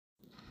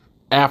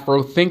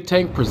Afro Think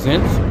Tank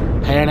presents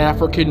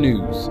Pan-African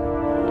News.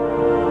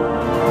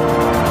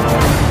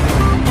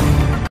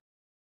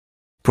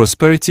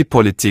 Prosperity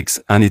politics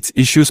and its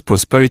issues.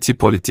 Prosperity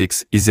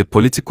politics is a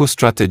political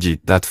strategy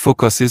that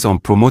focuses on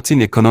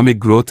promoting economic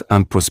growth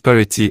and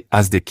prosperity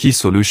as the key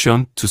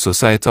solution to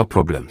societal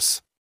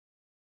problems.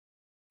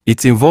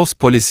 It involves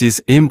policies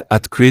aimed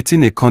at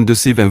creating a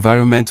conducive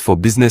environment for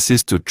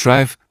businesses to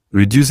thrive,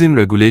 reducing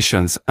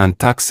regulations and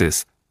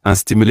taxes, and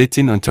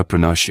stimulating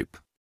entrepreneurship.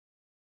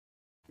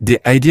 The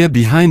idea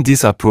behind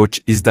this approach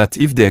is that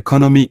if the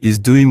economy is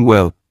doing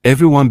well,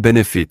 everyone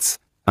benefits,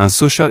 and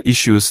social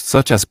issues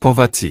such as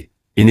poverty,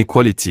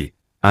 inequality,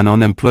 and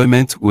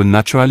unemployment will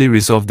naturally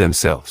resolve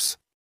themselves.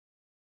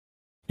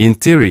 In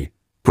theory,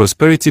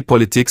 prosperity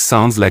politics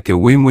sounds like a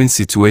win-win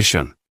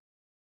situation.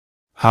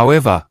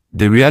 However,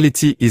 the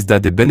reality is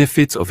that the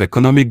benefits of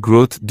economic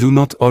growth do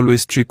not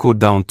always trickle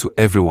down to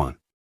everyone.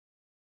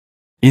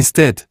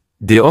 Instead,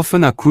 they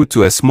often accrue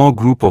to a small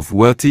group of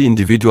wealthy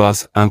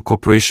individuals and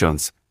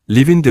corporations,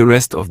 leaving the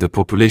rest of the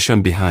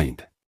population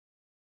behind.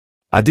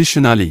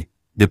 Additionally,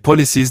 the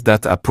policies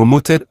that are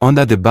promoted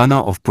under the banner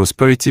of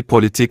prosperity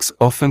politics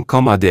often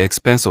come at the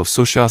expense of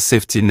social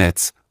safety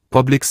nets,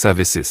 public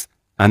services,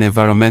 and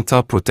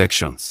environmental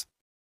protections.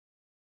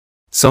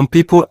 Some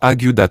people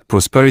argue that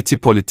prosperity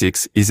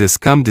politics is a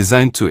scam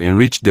designed to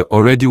enrich the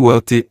already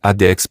wealthy at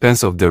the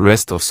expense of the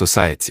rest of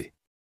society.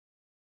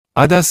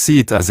 Others see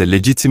it as a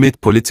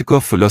legitimate political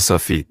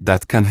philosophy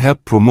that can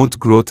help promote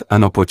growth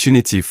and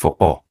opportunity for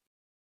all.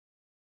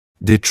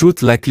 The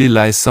truth likely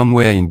lies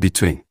somewhere in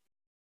between.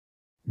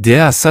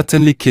 There are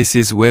certainly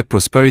cases where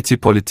prosperity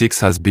politics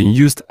has been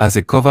used as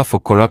a cover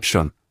for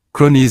corruption,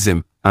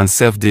 cronyism, and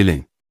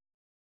self-dealing.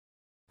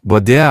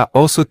 But there are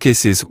also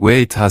cases where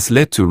it has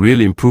led to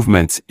real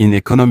improvements in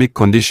economic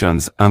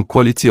conditions and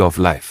quality of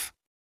life.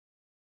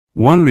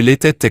 One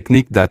related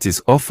technique that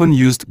is often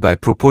used by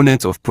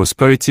proponents of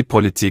prosperity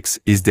politics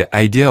is the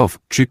idea of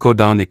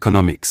trickle-down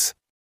economics.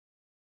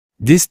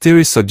 This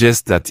theory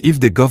suggests that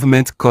if the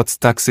government cuts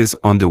taxes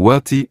on the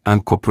wealthy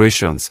and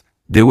corporations,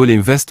 they will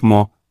invest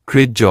more,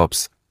 create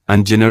jobs,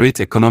 and generate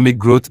economic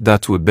growth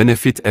that will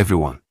benefit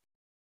everyone.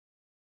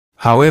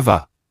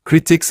 However,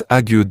 critics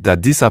argued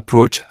that this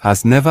approach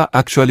has never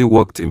actually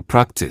worked in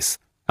practice,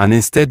 and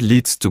instead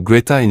leads to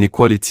greater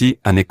inequality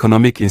and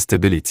economic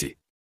instability.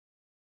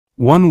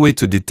 One way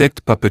to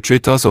detect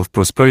perpetrators of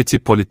prosperity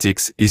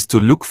politics is to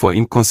look for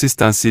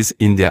inconsistencies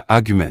in their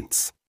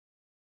arguments.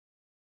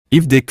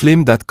 If they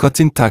claim that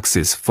cutting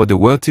taxes for the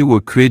wealthy will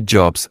create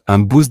jobs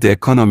and boost the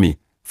economy,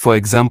 for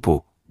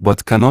example,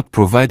 but cannot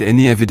provide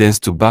any evidence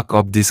to back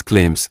up these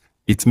claims,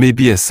 it may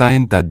be a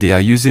sign that they are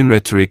using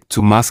rhetoric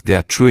to mask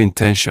their true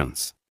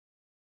intentions.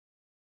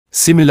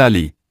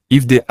 Similarly,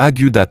 if they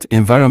argue that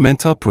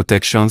environmental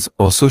protections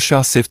or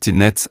social safety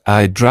nets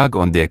are a drag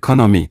on the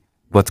economy,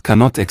 but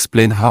cannot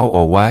explain how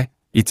or why,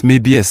 it may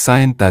be a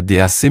sign that they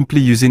are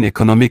simply using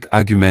economic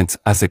arguments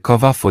as a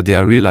cover for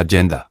their real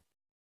agenda.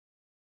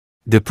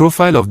 The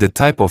profile of the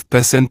type of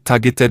person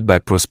targeted by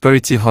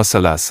prosperity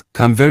hustlers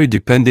can vary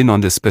depending on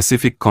the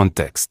specific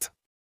context.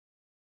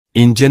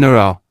 In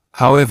general,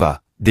 however,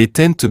 they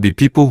tend to be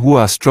people who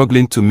are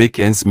struggling to make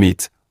ends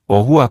meet,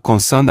 or who are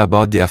concerned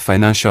about their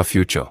financial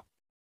future.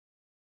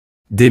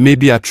 They may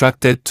be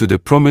attracted to the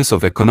promise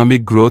of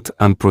economic growth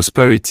and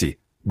prosperity,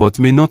 but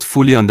may not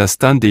fully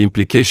understand the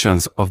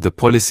implications of the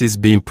policies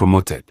being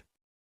promoted.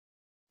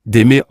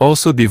 They may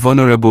also be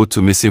vulnerable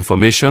to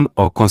misinformation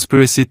or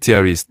conspiracy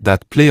theories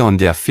that play on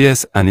their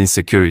fears and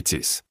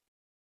insecurities.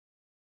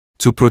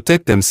 To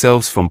protect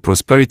themselves from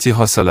prosperity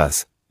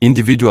hustlers,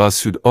 individuals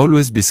should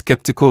always be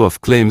skeptical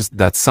of claims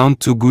that sound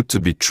too good to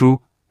be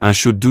true, and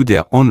should do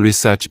their own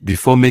research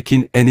before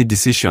making any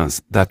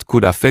decisions that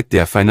could affect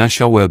their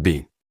financial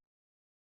well-being.